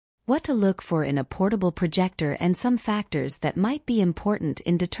What to look for in a portable projector and some factors that might be important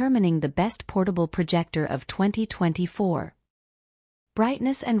in determining the best portable projector of 2024.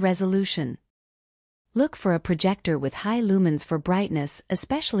 Brightness and resolution. Look for a projector with high lumens for brightness,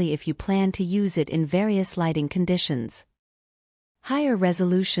 especially if you plan to use it in various lighting conditions. Higher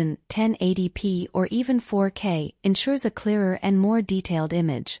resolution, 1080p or even 4K, ensures a clearer and more detailed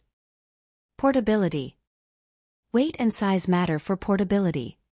image. Portability. Weight and size matter for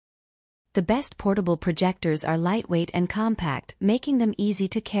portability. The best portable projectors are lightweight and compact, making them easy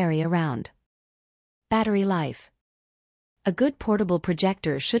to carry around. Battery life. A good portable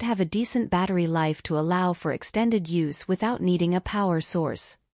projector should have a decent battery life to allow for extended use without needing a power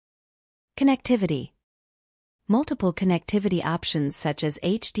source. Connectivity. Multiple connectivity options such as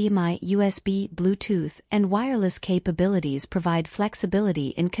HDMI, USB, Bluetooth, and wireless capabilities provide flexibility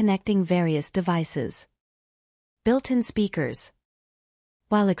in connecting various devices. Built-in speakers.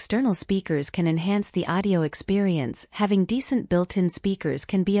 While external speakers can enhance the audio experience, having decent built-in speakers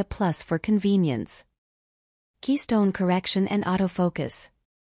can be a plus for convenience. Keystone correction and autofocus.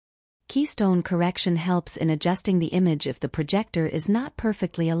 Keystone correction helps in adjusting the image if the projector is not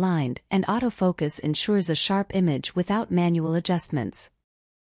perfectly aligned, and autofocus ensures a sharp image without manual adjustments.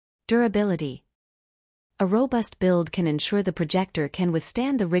 Durability. A robust build can ensure the projector can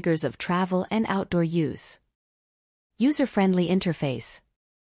withstand the rigors of travel and outdoor use. User-friendly interface.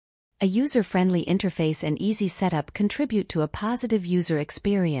 A user-friendly interface and easy setup contribute to a positive user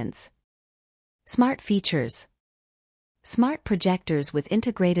experience. Smart features. Smart projectors with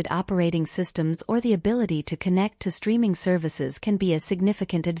integrated operating systems or the ability to connect to streaming services can be a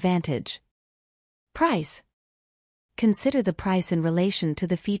significant advantage. Price. Consider the price in relation to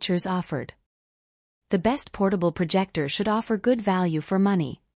the features offered. The best portable projector should offer good value for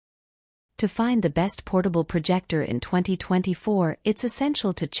money. To find the best portable projector in 2024, it's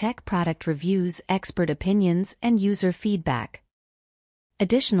essential to check product reviews, expert opinions, and user feedback.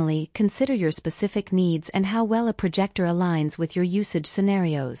 Additionally, consider your specific needs and how well a projector aligns with your usage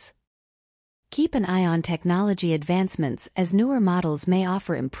scenarios. Keep an eye on technology advancements, as newer models may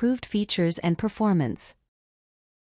offer improved features and performance.